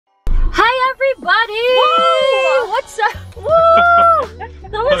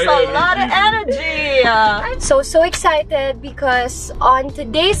energy! I'm so excited because on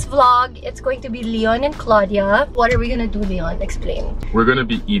today's vlog, it's going to be Leon and Claudia. What are we gonna do, Leon? Explain. We're gonna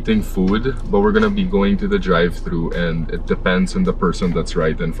be eating food, but we're gonna be going to the drive-thru, and it depends on the person that's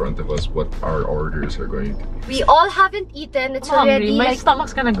right in front of us what our orders are going to be. We all haven't eaten. It's already my like,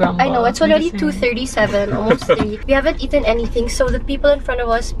 stomach's gonna grumble. I know, it's already 2:37, almost 3. We haven't eaten anything, so the people in front of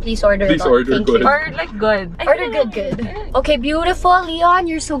us, please order. Please order good. Or like good. Order good. Okay, beautiful. Leon,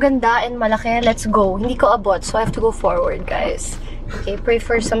 you're so ganda and malaki. Let's go. Hindi ko abot, so I have to go forward, guys. Okay, pray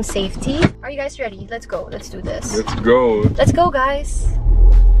for some safety. Are you guys ready? Let's go. Let's do this. Let's go. Let's go, guys.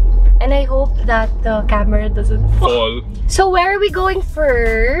 And I hope that the camera doesn't fall. So where are we going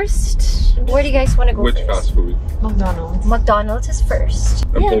first? Where do you guys want to go Which first? fast food? McDonald's. McDonald's is first.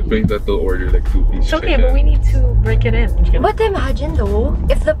 I'm hoping that they'll order like 2 pieces. Okay, but we need to break it in. But imagine though,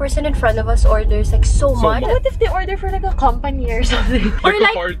 if the person in front of us orders like so much. What if they order for like a company or something? Or Like a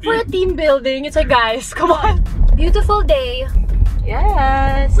like party. for a team building. It's like, guys, come on. Beautiful day.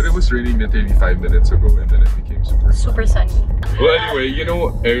 Yes. But it was raining literally 5 minutes ago and then it became super sunny. Well, anyway, you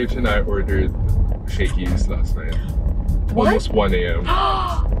know, Erich and I ordered shakies last night. What? Almost 1 a.m.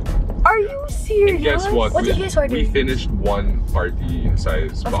 Are you serious? And guess what? What did you guys order? We finished one party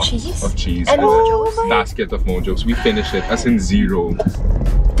size Of box cheese? of cheese And a Mojos? basket of Mojos. We finished it as in 0.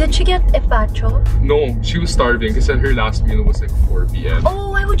 Did she get epacho? No, she was starving because her last meal was like 4 p.m.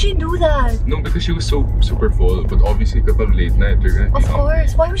 Oh, why would you do that? No, because she was so super full. But obviously, kapag late night, you're gonna be Of hungry.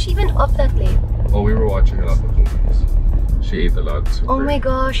 course. Why was she even up that late? Oh, we were watching a lot of movies. She ate a lot. Oh my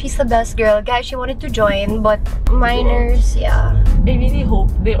gosh, she's the best girl. Guys, she wanted to join, but minors, yeah. I really hope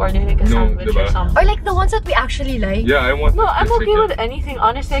they order like a sandwich or something. Or like the ones that we actually like. Yeah, I want. No, I'm okay with anything.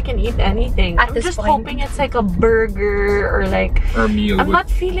 Honestly, I can eat anything. At I'm this just point. hoping it's like a burger or like... Our meal. I'm not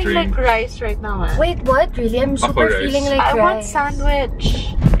feeling like rice right now, man. Wait, what? Really? I'm super rice. feeling like I want rice. sandwich.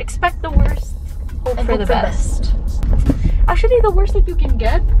 Expect the worst. Hope And for hope the for best. Actually, the worst that you can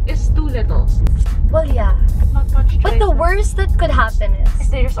get is too little. Well, yeah. Not much choice. But the worst that could happen is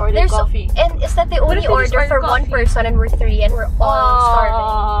they just order coffee. And is that they What only if they just order for order one coffee? person and we're 3 and we're all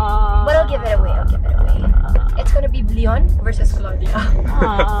starving. But I'll give it away. It's gonna be Leon versus Claudia.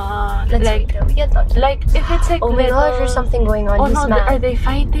 Let's wait till we get touched. Like if it's like Oh my gosh, there's something going on. Oh He's no, mad. are they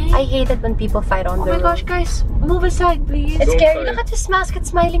fighting? I hate it when people fight on Oh the my road. gosh, guys, move aside, please. It's Don't scary. fight. Look at his mask. It's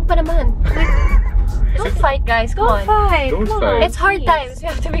smiling pa naman. Don't fight, guys. Come Don't on. fight. Don't Come fight. on, It's hard please. times. We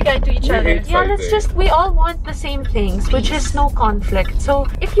have to be kind to each We other. hate Yeah, let's fighting. just, we all want the same things, which is no conflict. So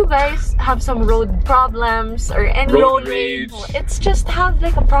if you guys have some road problems or any Road rage. it's just have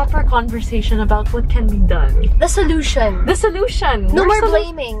like a proper conversation about what can be done. The solution. The solution. No We're more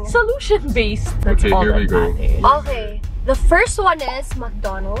blaming. Solution based. That's Okay, all here we that go. matters. Okay. The first one is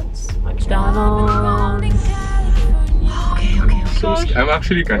McDonald's. McDonald's. Okay. So I'm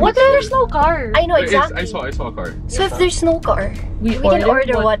actually kind What of. if there's no car? I know There is. exactly. I saw a car. So if there's no car, we can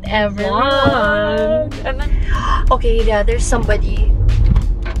order whatever we want. And then Okay, yeah, there's somebody.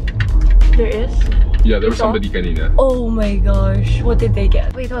 there is. Yeah, there was Ito? somebody kanina. Oh my gosh, what did they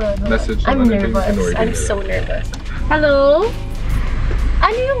get? Wait, hold on. Message I'm naman natin yung nervous. in-order I'm nila. so nervous. Hello?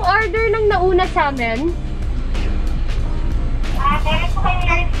 Ano yung order ng nauna sa amin? There is some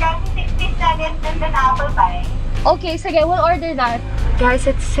rice from 60 nuggets and then apple pie. Okay, sige, we'll order that. Guys,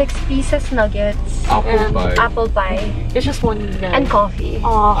 it's 6 pieces nuggets. Apple pie. Apple pie. It's just one guy. And coffee.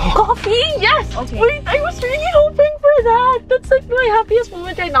 Coffee? Yes! Okay. Wait, I was really hoping for that. That's like my happiest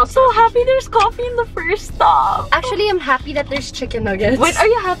moment right now. So happy there's coffee in the first stop. Actually, I'm happy that there's chicken nuggets. Wait, are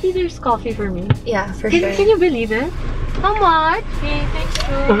you happy there's coffee for me? Yeah, for sure. Can you believe it? How much? Okay, thanks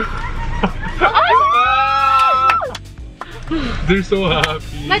too. They're so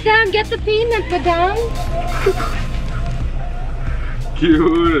happy. Madam, get the payment, madam.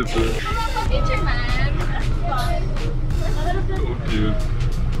 Cute. Picture, ma'am. So cute.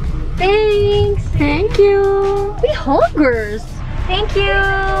 Thanks. Thank you. We huggers. Thank you.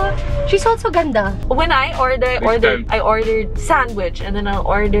 She's also ganda. When I ordered time. I ordered sandwich and then I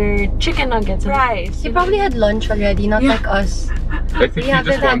ordered chicken nuggets and rice. You probably had lunch already, not like us. I think We he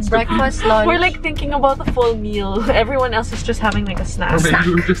haven't just had wants to eat. breakfast, lunch. We're like thinking about the full meal. Everyone else is just having like a snack. Or maybe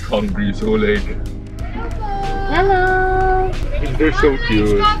we were just hungry, so like. Hello. They're so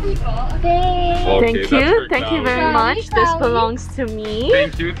cute. Thanks. Okay, Thank you very much. This belongs to me.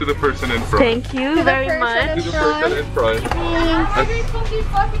 Thank you to the person in front. Thank you the very person much. To the person in front.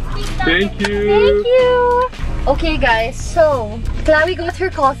 Thank you. Thank you. Okay, guys. So, Chloe got her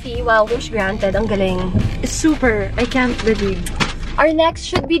coffee. Wow, wish granted. Ang galing. Super. I can't believe. Our next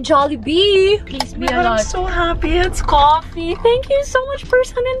should be Jollibee. Please be a I'm lot. so happy it's coffee. Thank you so much,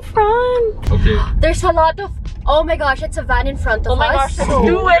 person in front. Okay. There's a lot of Oh my gosh, it's a van in front of us. Oh my gosh, let's So-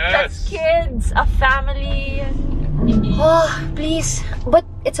 do it! Yes. That's kids, a family. Oh, please. But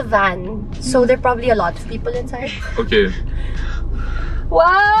it's a van, so there are probably a lot of people inside. Okay.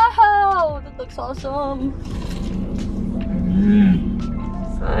 Wow! That looks awesome.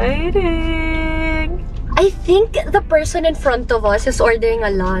 Exciting. I think the person in front of us is ordering a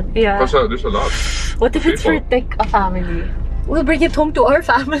lot. Yeah. There's a lot. What if it's for People. like a family? We'll bring it home to our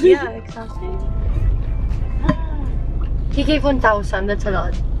family. Yeah, exactly. He gave 1,000. That's a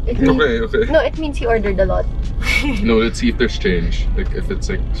lot. It means, Okay. no, it means he ordered a lot. No, let's see if there's change. Like if it's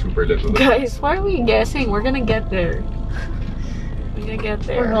like super little. Guys, why are we guessing? We're gonna get there. We're gonna get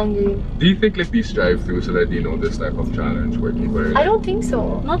We're there. hungry. Do you think like these drive-thrus already know this type of challenge where people are I like, don't think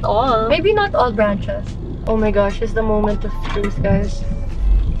so. Not all. Maybe not all branches. Oh my gosh, it's the moment of truth, guys.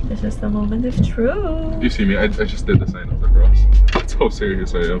 This is the moment of truth. you see me? I just did the sign of the cross. That's how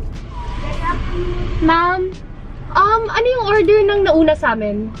serious I am. Ma'am, ano yung order ng nauna sa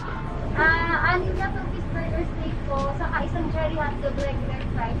amin? Anim na two-piece burger steak po, saka isang cherry hotdog regular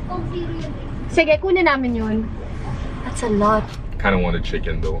fries. Coke Zero yun. Sige, kunin namin yun. That's a lot. Kind of wanted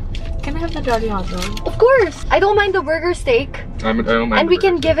chicken though. Can I have the Jolly Hot Dog? Of course! I don't mind the burger steak. I don't mind. And we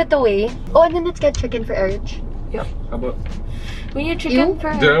can give it away. Oh, and then let's get chicken for Erich. How about? We need chicken You?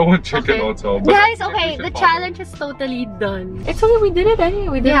 for... Yeah, I want chicken Okay. also. But Guys, I think we okay, should the follow. challenge is totally done. It's okay, we did it anyway.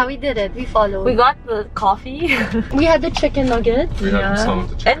 We did Yeah, it. we did it. We followed. We got the coffee. We had the chicken nugget. We have Yeah. some of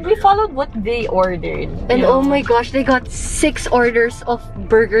the chicken. And we followed what they ordered. And Yeah. oh my gosh, they got 6 orders of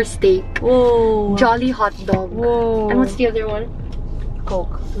burger steak. Whoa. Jolly hot dog. Whoa. And what's the other one?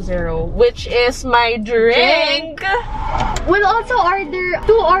 Coke Zero, which is my drink. We'll also order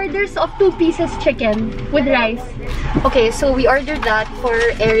 2 orders of 2 pieces chicken with rice. Okay, so we ordered that for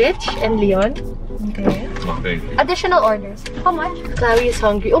Erich and Leon. Okay. Oh, thank you. Additional orders. How much? Chloe is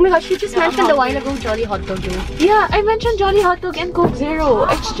hungry. Oh my gosh, she just Yeah, I'm mentioned a while hungry. ago Jolly hot dog. Yeah, I mentioned Jolly Hot Dog and Coke Zero.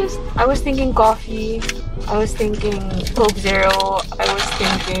 It's just, I was thinking coffee. I was thinking Coke Zero. I was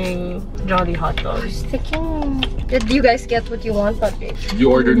thinking Jolly Hot Dog. Thinking, did you guys get what you want? Not me.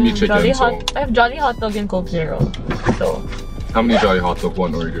 You ordered me chicken, Jolly so Hot. I have Jolly Hot Dog and Coke Zero. So, how many Jolly Hot Dog?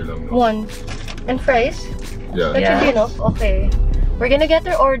 One order lang. No? 1. And fries? Yeah. That Yeah. should be enough. Okay. We're gonna get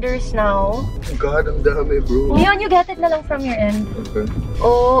our orders now. Oh God, ang dami, bro. Leon, you get it na lang from your end. Okay.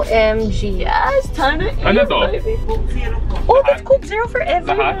 OMG. yes, time to eat. Ano to? baby. Oh, that's Coke Zero for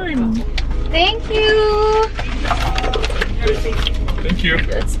everyone. Thank you! Thank you.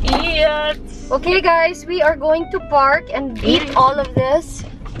 Let's eat. Okay guys, we are going to park and eat all of this.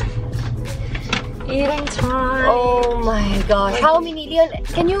 Eating time. Oh my gosh. How many, Leon?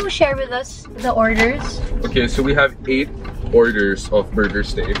 Can you share with us the orders? Okay, so we have 8 orders of burger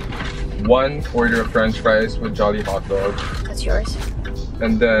steak, 1 order of French fries with Jolly hot dog, That's yours.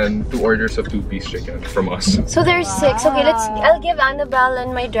 and then 2 orders of 2-piece chicken from us. So there's 6. Okay, I'll give Annabelle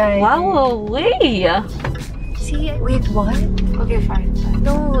and my drive. Wow, way. See, wait, what? Okay, fine.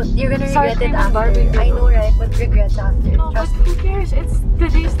 No, you're gonna Sour regret cream it and after. barbecue. I know, right? But regrets after. No, but Trust me. who cares? It's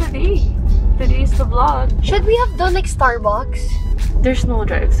today's the day. Today's the vlog. Should we have done like Starbucks? There's no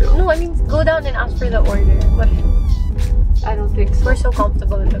drive-thru. No, I mean go down and ask for the order. But I don't think so. we're so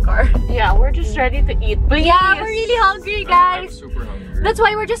comfortable in the car. Yeah, we're just ready to eat. Please. Yeah, we're really hungry, I'm guys. super hungry. That's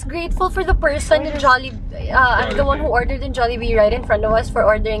why we're just grateful for the person in Jolly, the one who ordered in Jollibee right in front of us for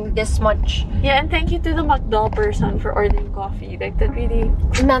ordering this much. Yeah, and thank you to the McDo person for ordering coffee. Like, that really,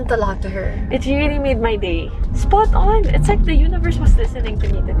 It meant a lot to her. it really made my day. Spot on. It's like the universe was listening to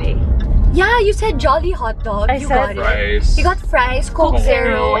me today. Yeah, you said Jolly hot dog. I you said got it. Fries. You got fries, Coke Coke Zero,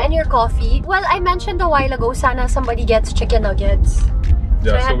 Zero. and your coffee. Well, I mentioned a while ago, sana somebody gets chicken nuggets.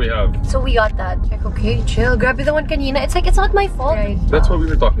 Yeah, so we have. So we got that. Like, okay, chill. Grab the one kanina. It's like, it's not my fault. Right. That's what we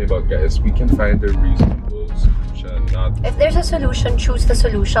were talking about, guys. We can find a reasonable solution, not. If there's a solution, choose the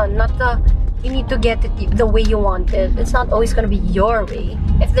solution. Not the, you need to get it the way you want it. It's not always gonna be your way.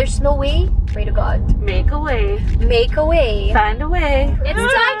 If there's no way, pray to God. Make a way. Make a way. Find a way. It's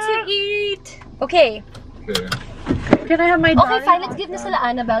time to eat! Okay. Okay. Can I have my Okay, fine. Let's give this to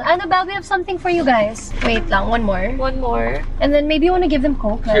Annabelle. Annabelle, we have something for you guys. Wait lang, one more. One more. And then maybe you want to give them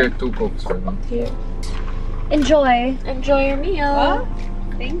Coke, Here, right? 2 Cokes for me. Here. Enjoy. Enjoy your meal.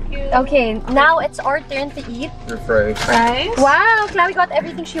 Thank you. Okay, now it's our turn to eat. Your fries. Fries. Wow, Chloe got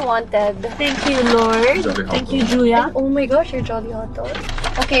everything she wanted. Thank you, Lord. Jolly hot Thank you, dog. Julia. And, oh my gosh, your Jolly hot dog.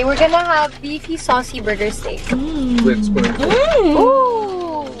 Okay, we're gonna have beefy saucy burger steak. Wait, spoon.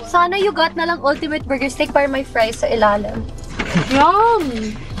 Ooh! Sana you got na lang ultimate burger steak para may fries sa ilalim.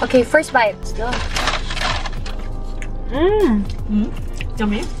 Yum. Okay, first bite. Let's go. Mmm.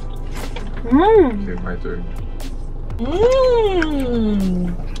 Yummy. Mmm. Okay, my turn.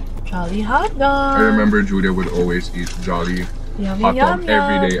 Mmm. Jolly hot dog. I remember Julia would always eat Jolly Yummy, hot dog yum,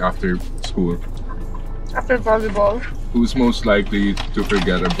 every yum. day after school. After volleyball. Who's most likely to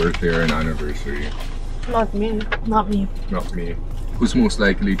forget a birthday or an anniversary? Not me. Not me. Not me. Who's most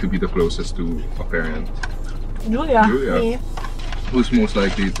likely to be the closest to a parent? Julia. Julia. Me. Who's most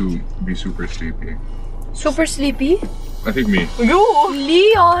likely to be super sleepy? Super sleepy. I think me. You.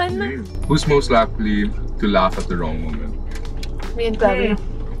 Leon. Who's most likely to laugh at the wrong moment? Me and Chloe.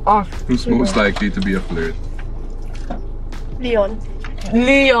 Oh, Who's most likely to be a flirt? Leon.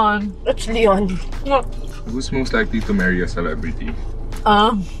 Leon. It's Leon. No. Who's most likely to marry a celebrity?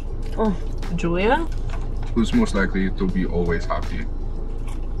 Oh. Julia. Who's most likely to be always happy?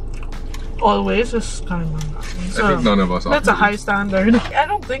 Always is kind of I think none of us are. That's a high standard. I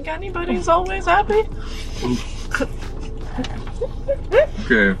don't think anybody's always happy.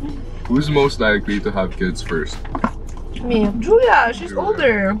 Okay. Who's most likely to have kids first? Me. Julia, she's Julia.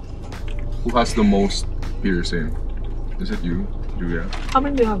 older. Who has the most piercing? Is it you, Julia? How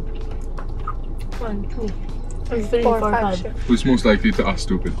many do you have? 1, 2, 3, 3, 4, 4, 5. 5. Who's most likely to ask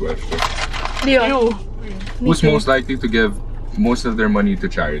stupid questions? Leon. You. Who's most likely to give most of their money to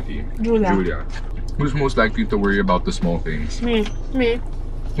charity? Julia. Julia. Who's most likely to worry about the small things? Me. Me.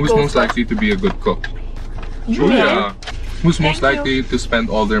 Who's Go most first. likely to be a good cook? Julia. Who's most Thank likely to spend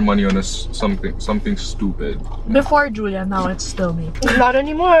all their money on something stupid? Before Julia, now it's still me. Not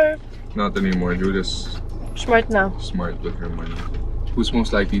anymore. Not anymore. Julia's Smart now. smart with her money. Who's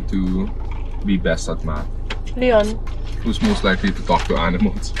most likely to be best at math? Leon. Who's most likely to talk to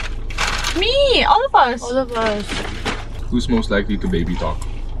animals? Me! All of us! All of us. Who's most likely to baby talk?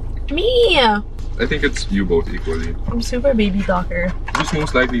 Me! I think it's you both equally. I'm super baby talker. Who's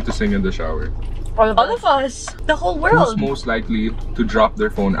most likely to sing in the shower? All of All us. of us! The whole Who's world! most likely to drop their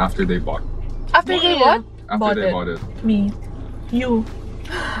phone after they bought? After they what? After Bought they it. bought it. Me. You.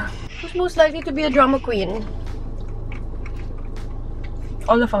 Who's most likely to be a drama queen?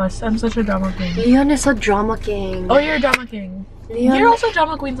 All of us. I'm such a drama queen. Leon is a drama king. Oh, you're a drama king. Leon. You're also a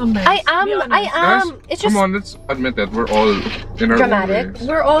drama queen sometimes. I Be am. honest. I Guys, am. It's just come on, let's admit that we're all in our Dramatic. own ways.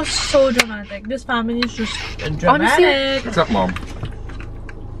 We're all so dramatic. This family is just dramatic. Except mom.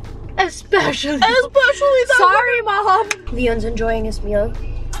 especially. Especially that. Sorry, mom. Leon's enjoying his meal.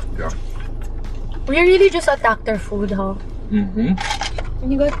 Yeah. We really just attacked our food, huh? Mm-hmm.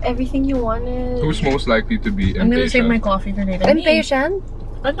 And you got everything you wanted. Who's most likely to be I'm gonna save my impatient? coffee for later. Impatient?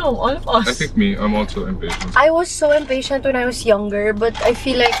 I know, all of us. I think me. I'm also impatient. I was so impatient when I was younger, but I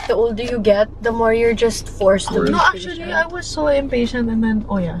feel like the older you get, the more you're just forced to be No, patient. actually, I was so impatient and then,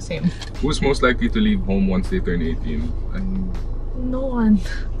 oh yeah, same. Who's most likely to leave home once they turn 18? No one.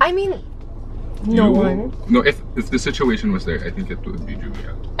 I mean, no You? one. No, if the situation was there, I think it would be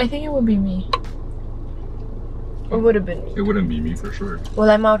Julia. I think it would be me. It would have been me. It wouldn't be me for sure. Well,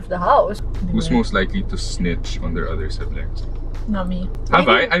 I'm out of the house. Who's most likely to snitch on their other siblings? Not me. Have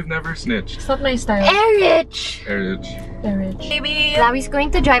I? I've never snitched. It's not my style. Erich! Erich. They're rich. Baby! Chloe's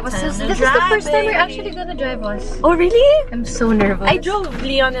going to drive us. Time This to is the drive, first time we're baby. actually gonna drive us. Oh, really? I'm so nervous. I drove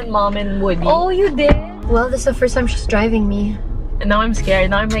Leon and Mom and Woody. Oh, you did? Well, this is the first time she's driving me. And now I'm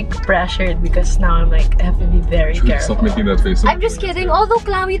scared. Now I'm like pressured because now I'm like, I have to be very Julia, careful. stop making that face. I'm just kidding. Although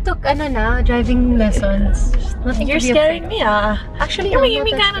Chloe took driving lessons. Nothing You're to be scaring afraid me, ah. Actually, you're I'm making not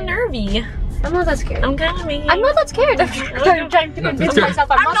me that kind of nervy. I'm not that scared. I'm kind of making... I'm not that scared. I'm trying to convince myself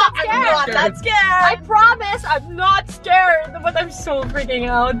I'm not that scared. I'm not that scared. I promise I'm not scared. But I'm so freaking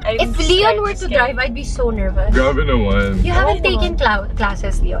out. If Leon were to drive, I'd be so nervous. Grabe naman. You haven't taken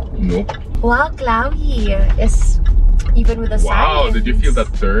classes, Leon. Nope. Wow, Chloe is even with the Wow, signs. did you feel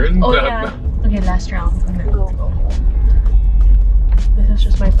that turn? Oh That- yeah. Okay, last round. And then Go. This is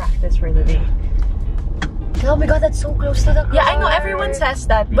just my practice for the day. Oh my god, that's so close to the car. Yeah, I know everyone says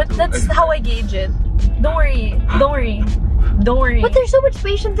that, but that's how I gauge it. Don't worry. Don't worry. Don't worry. But there's so much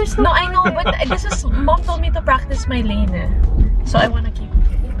patience. There's No, I know, but this is... Mom told me to practice my lane, eh. So I want to keep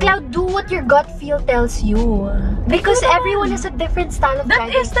it. Cloud, do what your gut feel tells you. Because everyone has a different style of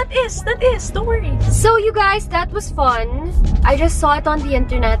driving. That is. Don't worry. So you guys, that was fun. I just saw it on the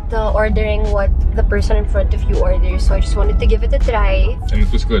internet ordering what the person in front of you orders. So I just wanted to give it a try. And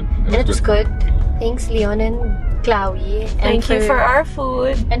it was good. And it was good. Thanks, Leon and Chloe. Thank you for our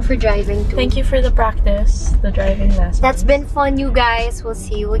food. And for driving too. Thank you for the practice, the driving lesson. That's been fun, you guys. We'll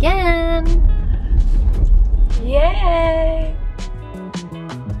see you again. Yay!